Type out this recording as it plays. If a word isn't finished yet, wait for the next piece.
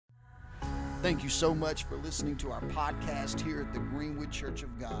Thank you so much for listening to our podcast here at the Greenwood Church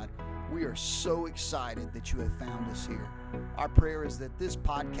of God. We are so excited that you have found us here. Our prayer is that this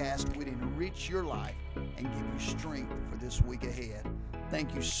podcast would enrich your life and give you strength for this week ahead.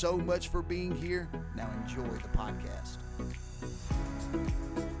 Thank you so much for being here. Now enjoy the podcast.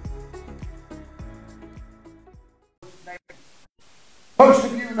 Most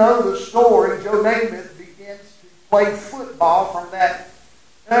of you know the story. Joe Namath begins to play football from that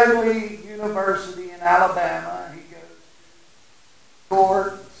ugly university in Alabama. He goes to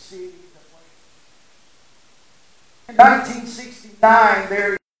York City to play. In 1969,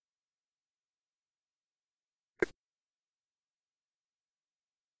 there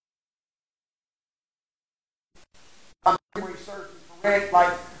I'm memory serves me correct,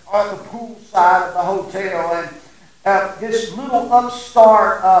 like on the pool side of the hotel, and this little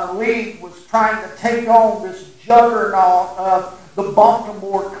upstart league was trying to take on this juggernaut of the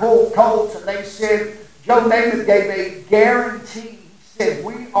Baltimore Colts, and they said, Joe Namath gave a guarantee. He said,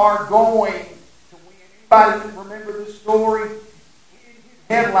 we are going to win. Anybody can remember this story?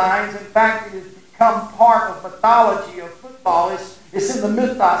 Headlines. In fact, it has become part of mythology of football. It's in the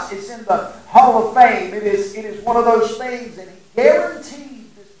mythos. It's in the Hall of Fame. It is one of those things, and he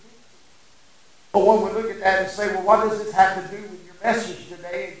guaranteed this victory. But when we look at that and say, well, what does this have to do with your message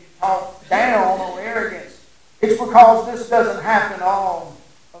today? And you talk down on arrogance. It's because this doesn't happen all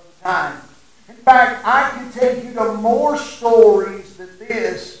of the time. In fact, I can take you to more stories than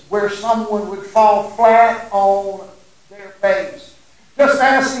this where someone would fall flat on their face. Just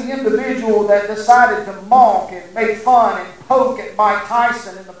ask the individual that decided to mock and make fun and poke at Mike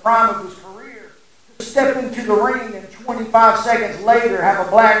Tyson in the prime of his career to step into the ring and 25 seconds later have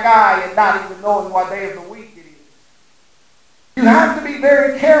a black eye and not even knowing what day of the week it is. You have to be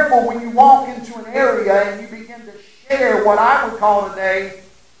very careful when you walk into an area and you begin to share what I would call today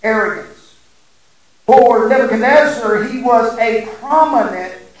arrogance. For Nebuchadnezzar, he was a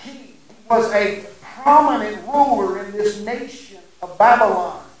prominent king. He was a prominent ruler in this nation of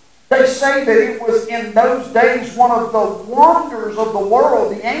Babylon. They say that it was in those days one of the wonders of the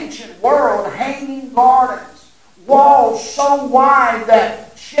world, the ancient world, hanging gardens, walls so wide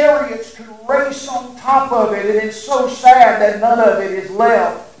that chariots could race on top of it, and it's so sad that none of it is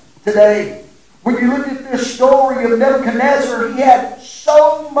left today. When you look at this story of Nebuchadnezzar, he had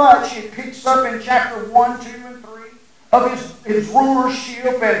so much. It picks up in chapter 1, 2, and 3 of his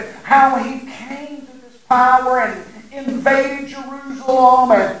rulership and how he came to this power and invaded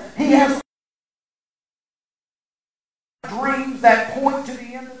Jerusalem, and he has dreams that point to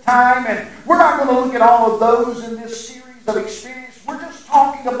the end of time, and we're not going to look at all of those in this series of experience. We're just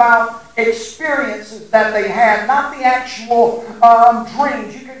talking about experiences that they had, not the actual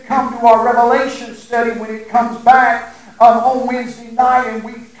dreams. You can come to our Revelation study when it comes back on Wednesday night, and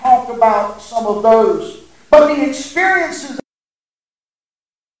we've talked about some of those. But the experiences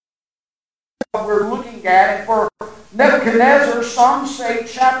we're looking at, and for Nebuchadnezzar, some say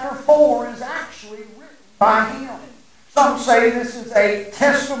chapter 4 is actually written by him. Some say this is a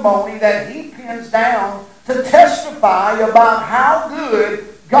testimony that he pins down to testify about how good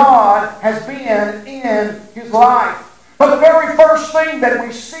God has been in his life. But the very first thing that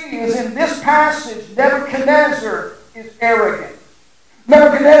we see is in this passage, Nebuchadnezzar is arrogant.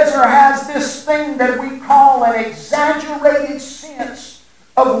 Nebuchadnezzar has this thing that we call an exaggerated sense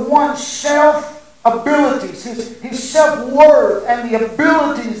of one's self-abilities, his self-worth, and the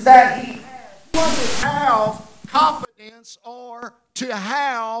abilities that he has. Want to have confidence or to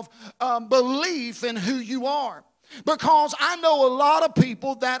have belief in who you are. Because I know a lot of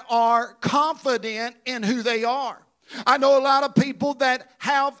people that are confident in who they are. I know a lot of people that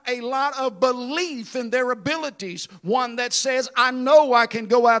have a lot of belief in their abilities. One that says, I know I can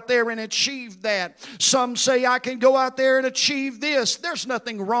go out there and achieve that. Some say I can go out there and achieve this. There's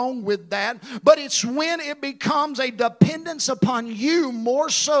nothing wrong with that. But it's when it becomes a dependence upon you more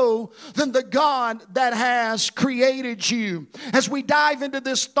so than the God that has created you. As we dive into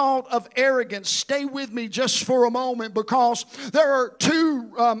this thought of arrogance, stay with me just for a moment, because there are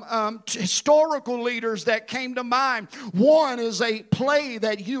two historical leaders that came to mind. One is a play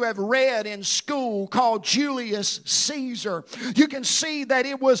that you have read in school called Julius Caesar. You can see that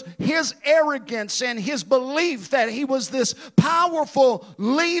it was his arrogance and his belief that he was this powerful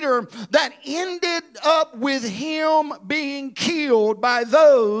leader that ended up with him being killed by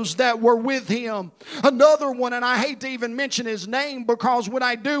those that were with him. Another one, and I hate to even mention his name, because when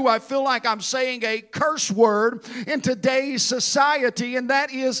I do, I feel like I'm saying a curse word in today's society, and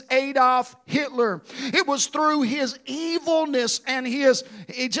that is Adolf Hitler. It was through his his evilness and his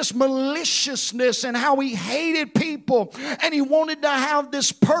just maliciousness and how he hated people and he wanted to have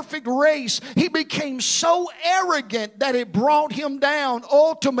this perfect race, he became so arrogant that it brought him down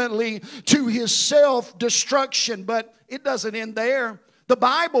ultimately to his self-destruction. But it doesn't end there. The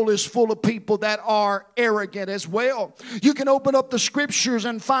Bible is full of people that are arrogant as well. You can open up the scriptures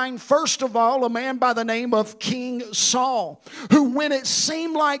and find, first of all, a man by the name of King Saul, who, when it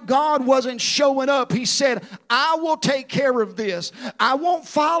seemed like God wasn't showing up, he said, I will take care of this. I won't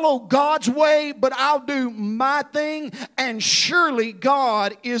follow God's way, but I'll do my thing, and surely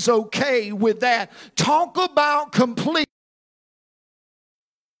God is okay with that. Talk about complete.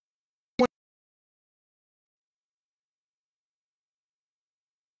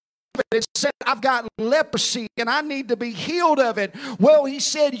 It said, I've got leprosy and I need to be healed of it. Well, he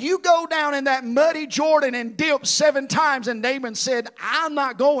said, you go down in that muddy Jordan and dip 7 times. And Naaman said, I'm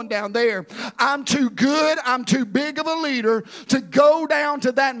not going down there. I'm too good. I'm too big of a leader to go down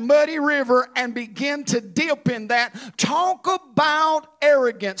to that muddy river and begin to dip in that. Talk about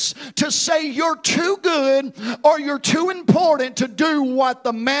arrogance, to say you're too good or you're too important to do what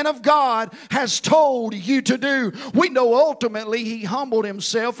the man of God has told you to do. We know ultimately he humbled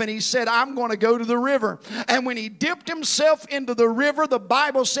himself and he said, I'm going to go to the river. And when he dipped himself into the river, the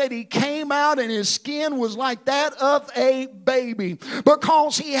Bible said he came out and his skin was like that of a baby,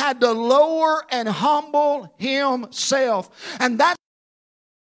 because he had to lower and humble himself. And that's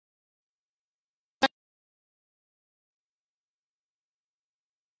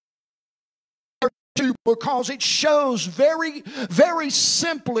because it shows very, very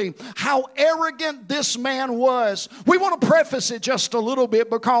simply how arrogant this man was. We want to preface it just a little bit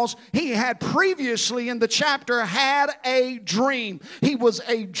because he had previously in the chapter had a dream. He was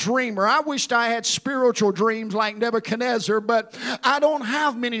a dreamer. I wished I had spiritual dreams like Nebuchadnezzar, but I don't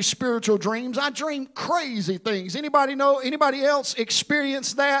have many spiritual dreams. I dream crazy things. Anybody else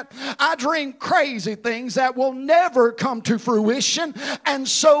experience that? I dream crazy things that will never come to fruition. And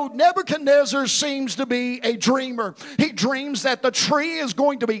so Nebuchadnezzar seems to be a dreamer. He dreams that the tree is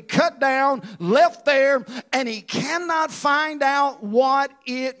going to be cut down, left there, and he cannot find out what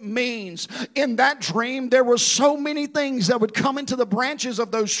it means. In that dream, there were so many things that would come into the branches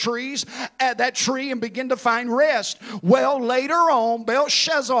of those trees, at that tree, and begin to find rest. Well, later on,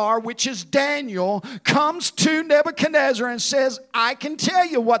 Belshazzar, which is Daniel, comes to Nebuchadnezzar and says, I can tell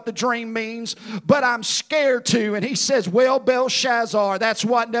you what the dream means, but I'm scared to. And he says, well, Belshazzar, that's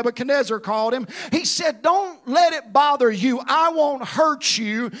what Nebuchadnezzar called him. He said, don't let it bother you. I won't hurt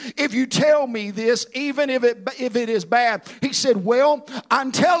you if you tell me this, even if it is bad. He said, well,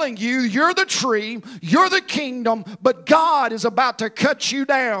 I'm telling you, you're the tree, you're the kingdom, but God is about to cut you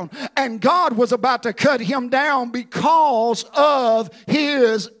down. And God was about to cut him down because of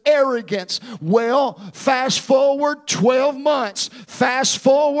his arrogance. Well, fast forward 12 months, fast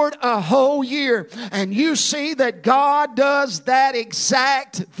forward a whole year, and you see that God does that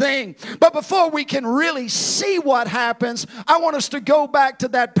exact thing. But before we can really see what happens, I want us to go back to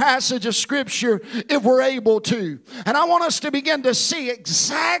that passage of Scripture if we're able to. And I want us to begin to see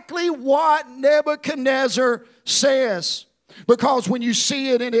exactly what Nebuchadnezzar says. Because when you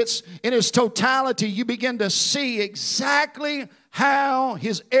see it in its totality, you begin to see exactly how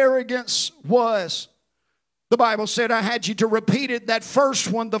his arrogance was. The Bible said, I had you to repeat it. That first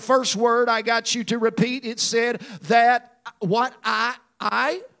one, the first word I got you to repeat, it said that what I.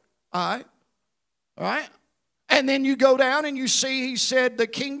 All right? And then you go down and you see he said the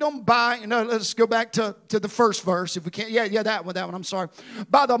kingdom by, let's go back to the first verse if we can. Yeah, that one, I'm sorry.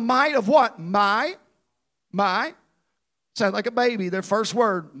 By the might of what? My. Sounds like a baby, their first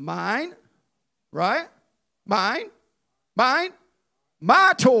word. Mine, right? Mine.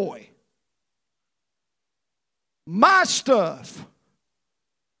 My toy. My stuff.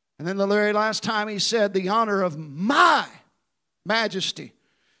 And then the very last time he said the honor of my majesty.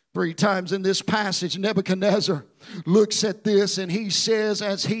 3 times in this passage, Nebuchadnezzar looks at this and he says,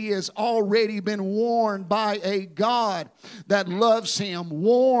 as he has already been warned by a God that loves him,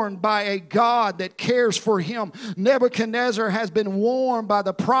 warned by a God that cares for him. Nebuchadnezzar has been warned by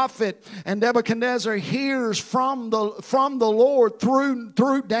the prophet, and Nebuchadnezzar hears from the Lord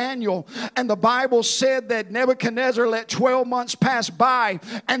through Daniel. And the Bible said that Nebuchadnezzar let 12 months pass by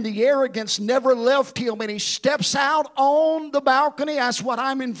and the arrogance never left him, and he steps out on the balcony. That's what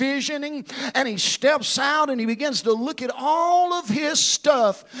I'm envisioning. And he steps out and he begins begins to look at all of his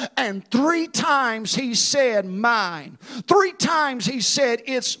stuff, and 3 times he said, mine. 3 times he said,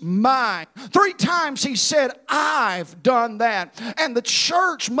 it's mine. 3 times he said, I've done that. And the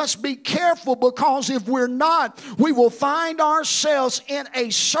church must be careful, because if we're not, we will find ourselves in a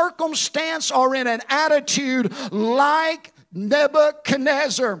circumstance or in an attitude like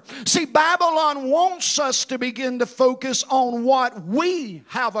Nebuchadnezzar. See, Babylon wants us to begin to focus on what we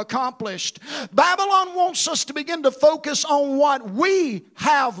have accomplished. Babylon wants us to begin to focus on what we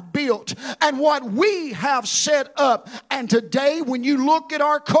have built and what we have set up. And today, when you look at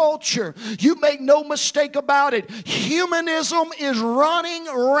our culture, you make no mistake about it, humanism is running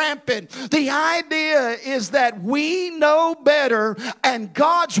rampant. The idea is that we know better, and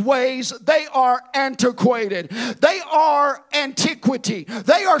God's ways, they are antiquated. They are antiquity.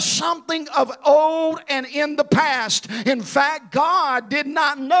 They are something of old and in the past. In fact, God did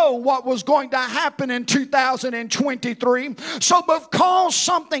not know what was going to happen in 2023. So because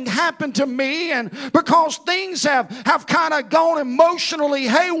something happened to me, and because things have kind of gone emotionally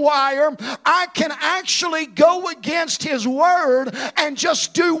haywire, I can actually go against His Word and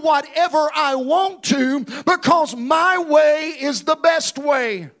just do whatever I want to, because my way is the best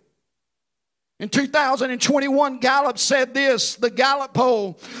way. In 2021, Gallup said this, the Gallup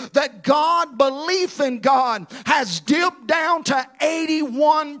poll, that belief in God has dipped down to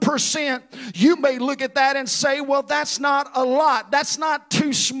 81%. You may look at that and say, well, that's not a lot. That's not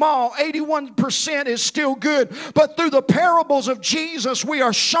too small. 81% is still good. But through the parables of Jesus, we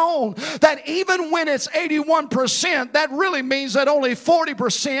are shown that even when it's 81%, that really means that only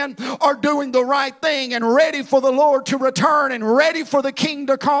 40% are doing the right thing and ready for the Lord to return and ready for the King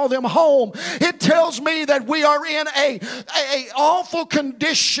to call them home. It tells me that we are in a awful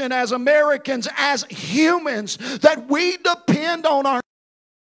condition as Americans, as humans, that we depend on our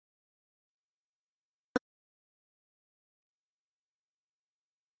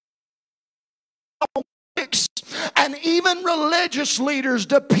and even religious leaders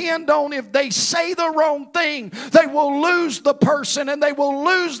depend on, if they say the wrong thing, they will lose the person and they will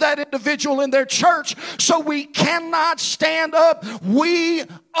lose that individual in their church. So we cannot stand up. We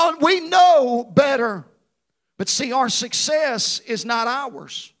know better. But see, our success is not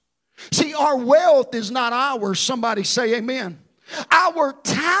ours. See, our wealth is not ours. Somebody say amen. Our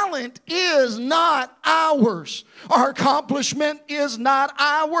talent is not ours. Our accomplishment is not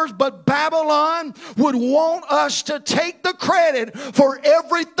ours, but Babylon would want us to take the credit for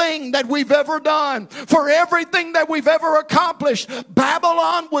everything that we've ever done, for everything that we've ever accomplished.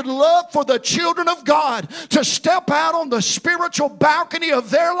 Babylon would love for the children of God to step out on the spiritual balcony of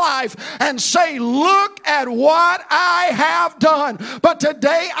their life and say, look at what I have done. But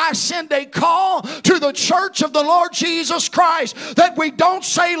today I send a call to the church of the Lord Jesus Christ that we don't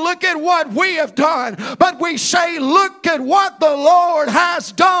say, look at what we have done, but we say, look at what the Lord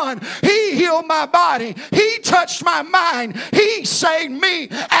has done. He healed my body. He touched my mind. He saved me.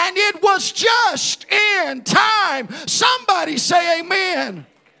 And it was just in time. Somebody say amen.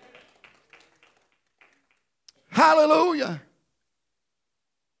 Hallelujah.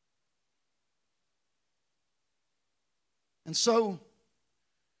 And so,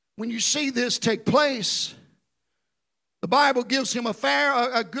 when you see this take place, the Bible gives him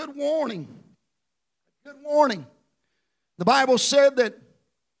a good warning. Good warning. The Bible said that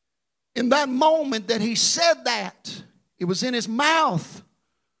in that moment that he said that, it was in his mouth.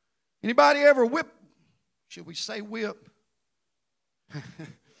 Anybody ever whip? Should we say whip?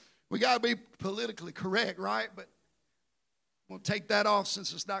 We got to be politically correct, right? But we'll take that off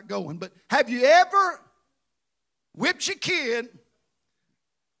since it's not going. But have you ever whipped your kid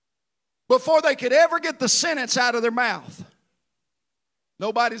before they could ever get the sentence out of their mouth?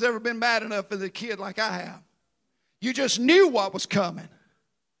 Nobody's ever been mad enough as a kid like I have. You just knew what was coming.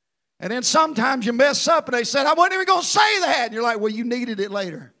 And then sometimes you mess up and they said, I wasn't even going to say that. And you're like, well, you needed it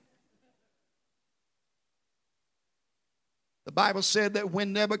later. The Bible said that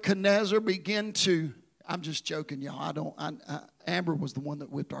when Nebuchadnezzar began to, I'm just joking, y'all. Amber was the one that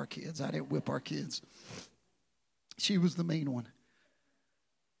whipped our kids. I didn't whip our kids. She was the mean one.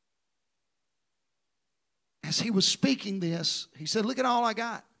 As he was speaking this, he said, look at all I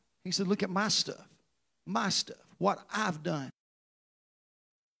got. He said, look at my stuff, what I've done.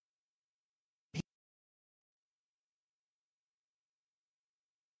 He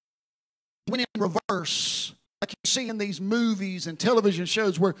went in reverse, like you see in these movies and television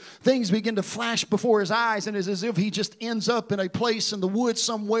shows where things begin to flash before his eyes, and it's as if he just ends up in a place in the woods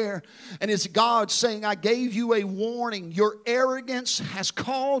somewhere, and it's God saying, I gave you a warning. Your arrogance has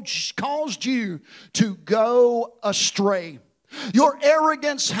caused you to go astray. Your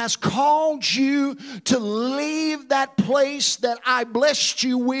arrogance has caused you to leave that place that I blessed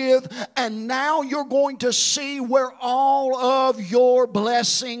you with, and now you're going to see where all of your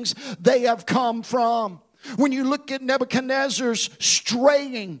blessings, they have come from. When you look at Nebuchadnezzar's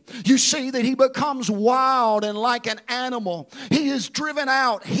straying, you see that he becomes wild and like an animal. He is driven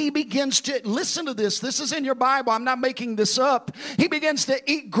out. He begins to, listen to this. This is in your Bible. I'm not making this up. He begins to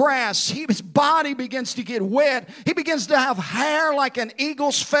eat grass. His body begins to get wet. He begins to have hair like an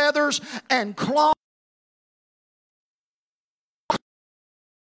eagle's feathers and claws.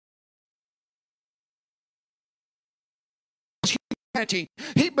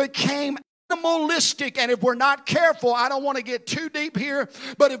 He became animalistic, and if we're not careful, I don't want to get too deep here,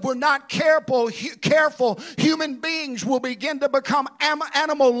 but if we're not careful, human beings will begin to become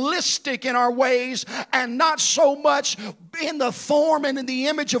animalistic in our ways and not so much in the form and in the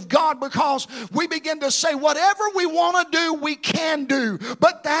image of God, because we begin to say whatever we want to do, we can do.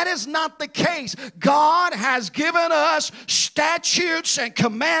 But that is not the case. God has given us statutes and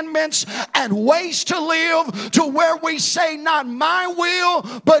commandments and ways to live to where we say, not my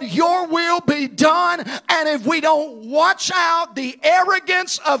will, but your will be done. And if we don't watch out, the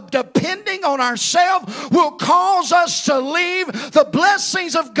arrogance of depending on ourselves will cause us to leave the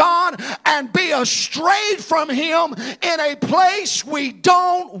blessings of God and be estrayed from Him in a place we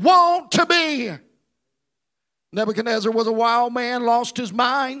don't want to be. Nebuchadnezzar was a wild man, lost his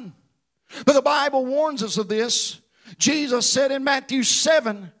mind. But the Bible warns us of this. Jesus said in Matthew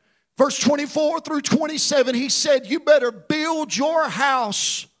 7, verse 24 through 27, He said, you better build your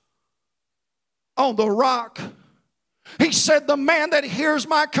house on the rock. He said, the man that hears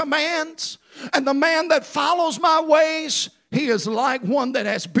my commands and the man that follows my ways, he is like one that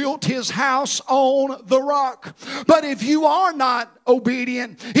has built his house on the rock. But if you are not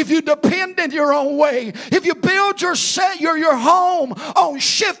obedient, if you depend in your own way, if you build your home on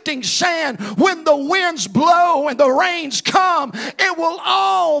shifting sand, when the winds blow and the rains come, it will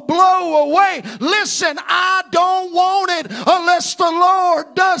all blow away. Listen, I don't want it unless the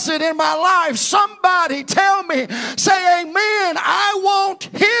Lord does it in my life. Somebody tell me, say amen, I want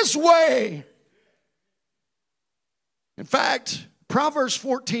His way. In fact, Proverbs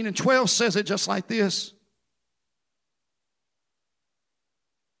 14 and 12 says it just like this.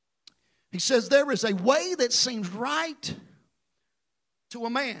 He says, there is a way that seems right to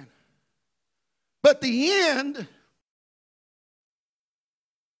a man, but the end of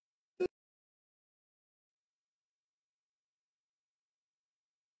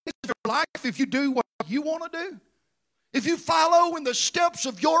your life, if you do what you want to do, if you follow in the steps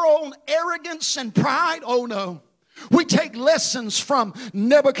of your own arrogance and pride, oh no. We take lessons from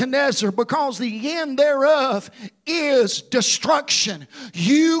Nebuchadnezzar, because the end thereof is destruction.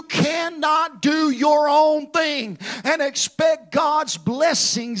 You cannot do your own thing and expect God's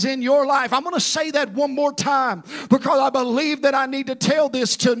blessings in your life. I'm going to say that one more time, because I believe that I need to tell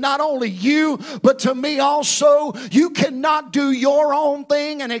this to not only you, but to me also. You cannot do your own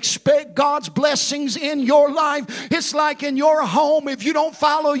thing and expect God's blessings in your life. It's like in your home, if you don't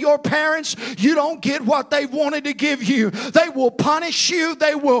follow your parents, you don't get what they wanted to give you. They will punish you.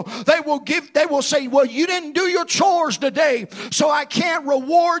 They will say, well, you didn't do your chores today, so I can't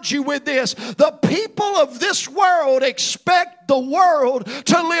reward you with this. The people of this world expect the world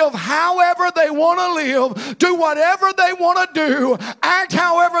to live however they want to live, do whatever they want to do, act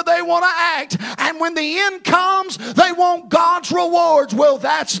however they want to act, and when the end comes, they want God's rewards. Well,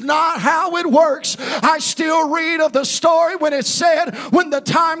 that's not how it works. I still read of the story when it said, when the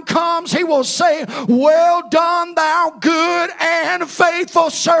time comes, He will say, well done, thou good and faithful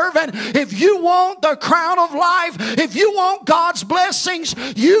servant. If you want the crown of life, if you want God's blessings,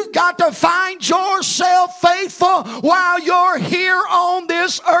 you've got to find yourself faithful while you're here on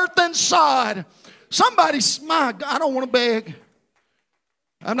this earthen side. Somebody's, my God, I don't want to beg.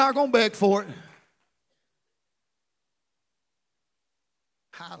 I'm not going to beg for it.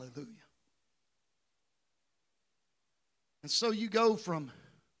 Hallelujah. And so you go from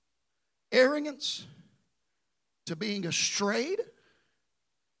arrogance to being astrayed.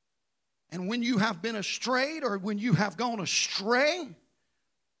 And when you have been astrayed, or when you have gone astray,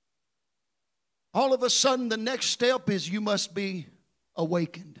 all of a sudden the next step is you must be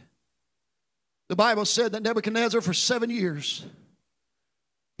awakened. The Bible said that Nebuchadnezzar, for 7 years,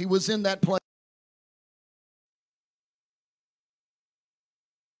 he was in that place.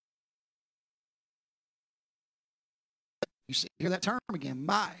 You see, hear that term again,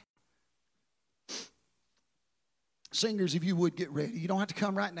 my. Singers, if you would get ready. You don't have to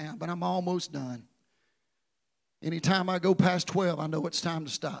come right now, but I'm almost done. Anytime I go past 12, I know it's time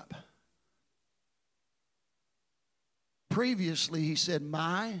to stop. Previously, he said,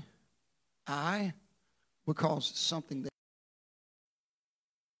 I, because something that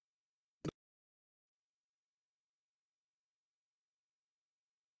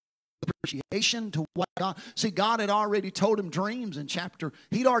appreciation to what God. See, God had already told him dreams in chapter.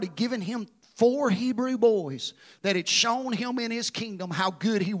 He'd already given him 4 Hebrew boys that had shown him in his kingdom how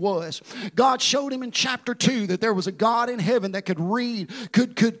good he was. God showed him in chapter 2 that there was a God in heaven that could read,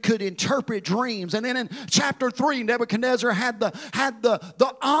 could interpret dreams. And then in chapter 3, Nebuchadnezzar had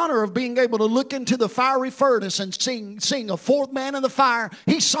the honor of being able to look into the fiery furnace and seeing a 4th man in the fire.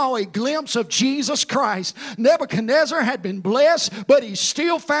 He saw a glimpse of Jesus Christ. Nebuchadnezzar had been blessed, but he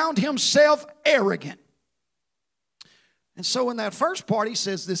still found himself arrogant. And so in that first part, he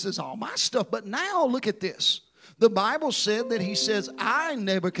says, this is all my stuff. But now look at this. The Bible said that he says, I,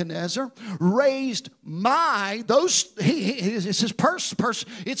 Nebuchadnezzar, raised it's his purse,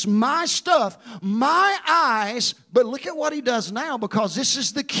 it's my stuff, my eyes. But look at what he does now, because this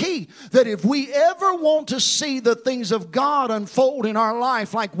is the key, that if we ever want to see the things of God unfold in our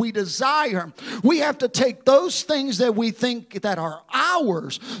life like we desire, we have to take those things that we think that are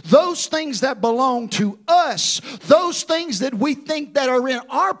ours, those things that belong to us, those things that we think that are in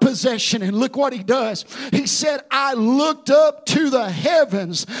our possession. And look what he does. He said, I looked up to the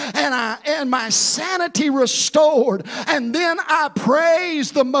heavens and my sanity restored. And then I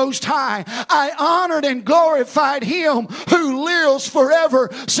praised the Most High. I honored and glorified Him who lives forever.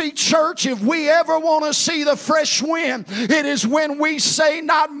 See, church, if we ever want to see the fresh wind, it is when we say,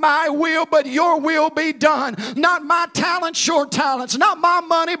 not my will, but your will be done. Not my talents, your talents. Not my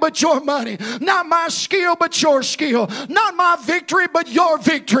money, but your money. Not my skill, but your skill. Not my victory, but your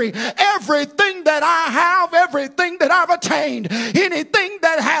victory. Everything that I have, everything that I've attained, anything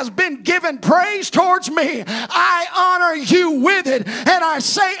that has been given praise towards me, I honor you with it. And I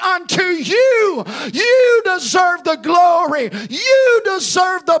say unto you, you deserve the glory. You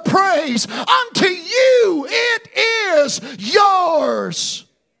deserve the praise. Unto you it is yours.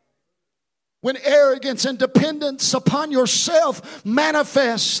 When arrogance and dependence upon yourself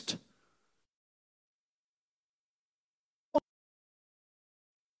manifest,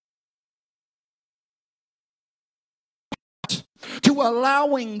 to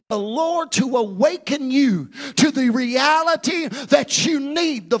allowing the Lord to awaken you to the reality that you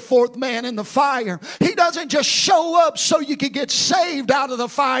need the 4th man in the fire. He doesn't just show up so you can get saved out of the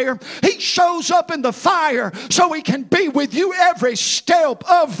fire. He shows up in the fire so He can be with you every step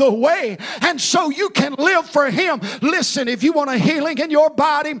of the way, and so you can live for Him. Listen, if you want a healing in your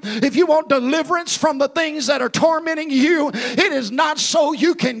body, if you want deliverance from the things that are tormenting you, it is not so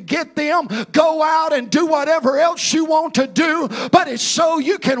you can get them, go out and do whatever else you want to do, but it's so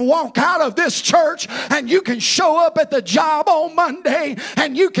you can walk out of this church and you can show up at the job on Monday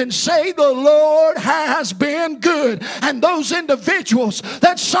and you can say the Lord has been good. And those individuals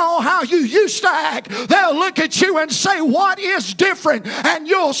that saw how you used to act, they'll look at you and say, what is different? And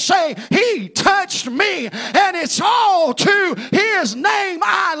you'll say, He touched me, and it's all to His name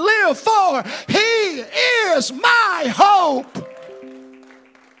I live for. He is my hope.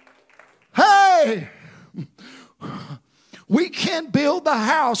 Hey, we can't build the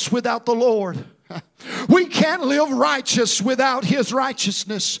house without the Lord. We can't live righteous without His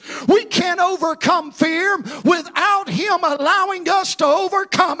righteousness. We can't overcome fear without Him allowing us to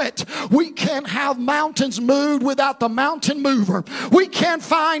overcome it. We can't have mountains moved without the mountain mover. We can't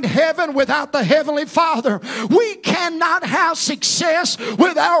find heaven without the Heavenly Father. We cannot have success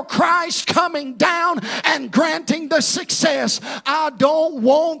without Christ coming down and granting the success. I don't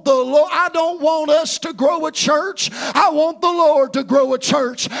want us to grow a church. I want the Lord to grow a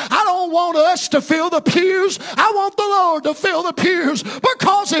church. I don't want us to fill the pews. I want the Lord to fill the pews,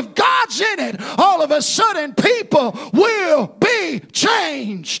 because if God's in it, all of a sudden people will be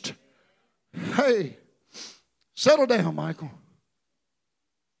changed. Hey, settle down, Michael.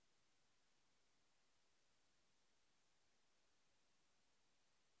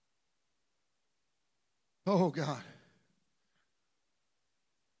 Oh, God.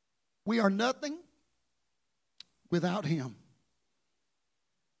 We are nothing without Him.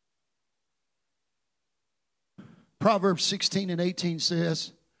 Proverbs 16 and 18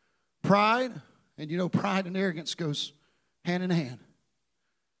 says, pride, and you know pride and arrogance goes hand in hand.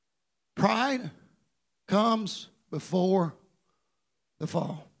 Pride comes before the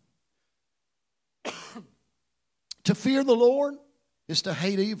fall. To fear the Lord is to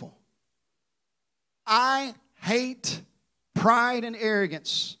hate evil. I hate pride and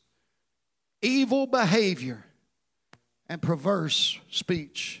arrogance, evil behavior, and perverse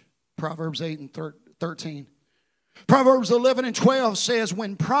speech. Proverbs 8 and 13. Proverbs 11 and 12 says,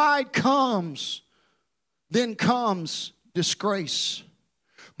 when pride comes, then comes disgrace.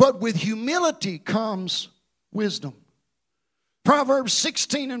 But with humility comes wisdom. Proverbs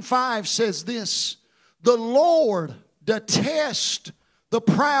 16:5 says this, the Lord detests the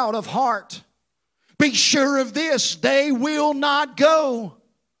proud of heart. Be sure of this, they will not go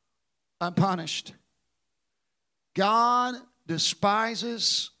unpunished. God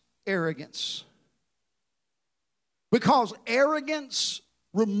despises arrogance because arrogance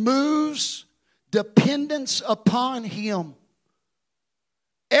removes dependence upon Him.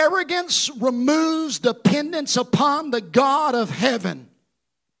 Arrogance removes dependence upon the God of heaven.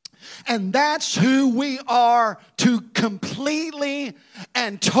 And that's who we are to completely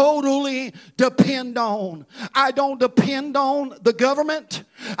and totally depend on. I don't depend on the government.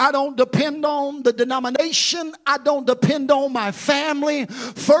 I don't depend on the denomination. I don't depend on my family.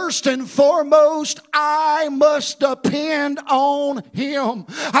 First and foremost, I must depend on Him.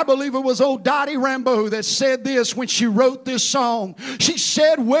 I believe it was old Dottie Rambo that said this when she wrote this song. She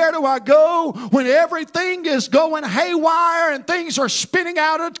said, where do I go when everything is going haywire and things are spinning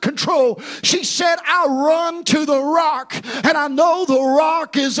out of control? She said, I run to the rock and I know the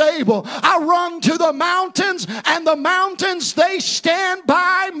rock is able. I run to the mountains and the mountains, they stand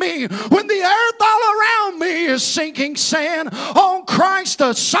by me. When the earth all around me is sinking sand, on Christ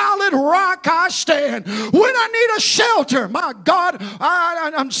the solid rock I stand. When I need a shelter, my God,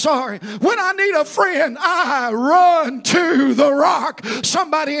 I'm sorry. When I need a friend, I run to the rock.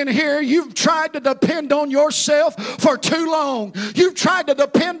 Somebody in here, you've tried to depend on yourself for too long. You've tried to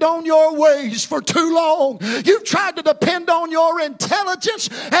depend on your ways for too long. You've tried to depend on your intelligence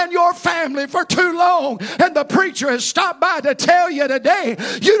and your family for too long. And the preacher has stopped by to tell you today,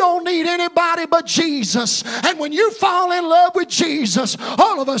 you don't need anybody but Jesus. And when you fall in love with Jesus,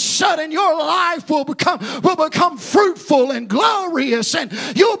 all of a sudden your life will become fruitful and glorious, and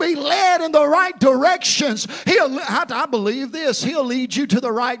you'll be led in the right directions. I believe this, He'll lead you to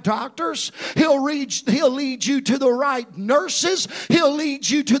the right doctors. He'll lead you to the right nurses. He'll lead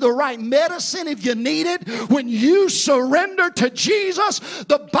you to the right medicine if you need it. When you surrender to Jesus,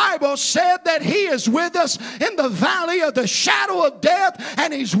 the Bible said that He is with us in the valley of the shadow of death,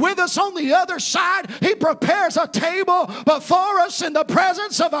 and He's with us on the other side. He prepares a table before us in the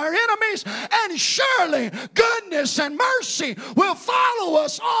presence of our enemies, and surely goodness and mercy will follow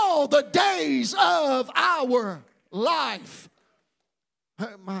us all the days of our life.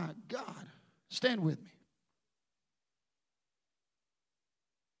 Oh my God. Stand with me.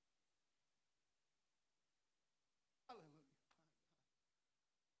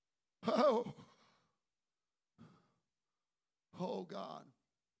 Oh God.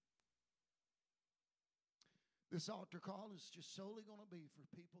 This altar call is just solely going to be for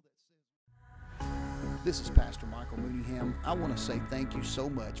people that say. This is Pastor Michael Mooneyham. I want to say thank you so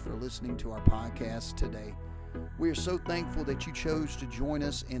much for listening to our podcast today. We are so thankful that you chose to join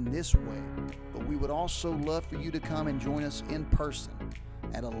us in this way, but we would also love for you to come and join us in person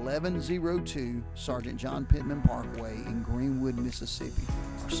at 1102 Sergeant John Pittman Parkway in Greenwood, Mississippi.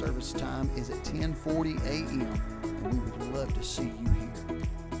 Our service time is at 10:40 a.m. and we would love to see you here.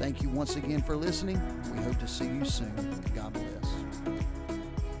 Thank you once again for listening. We hope to see you soon. God bless.